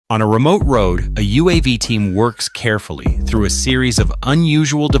On a remote road, a UAV team works carefully through a series of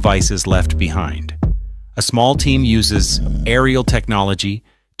unusual devices left behind. A small team uses aerial technology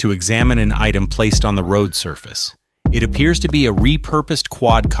to examine an item placed on the road surface. It appears to be a repurposed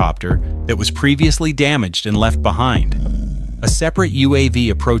quadcopter that was previously damaged and left behind. A separate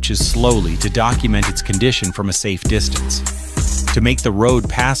UAV approaches slowly to document its condition from a safe distance. To make the road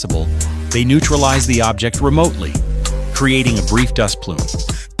passable, they neutralize the object remotely, creating a brief dust plume.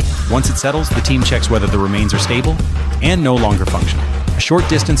 Once it settles, the team checks whether the remains are stable and no longer functional. A short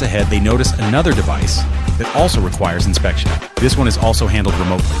distance ahead, they notice another device that also requires inspection. This one is also handled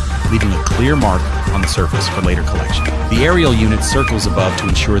remotely, leaving a clear mark on the surface for later collection. The aerial unit circles above to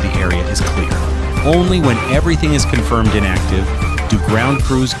ensure the area is clear. Only when everything is confirmed inactive do ground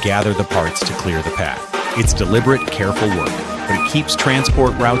crews gather the parts to clear the path. It's deliberate, careful work, but it keeps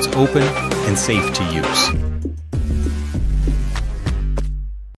transport routes open and safe to use.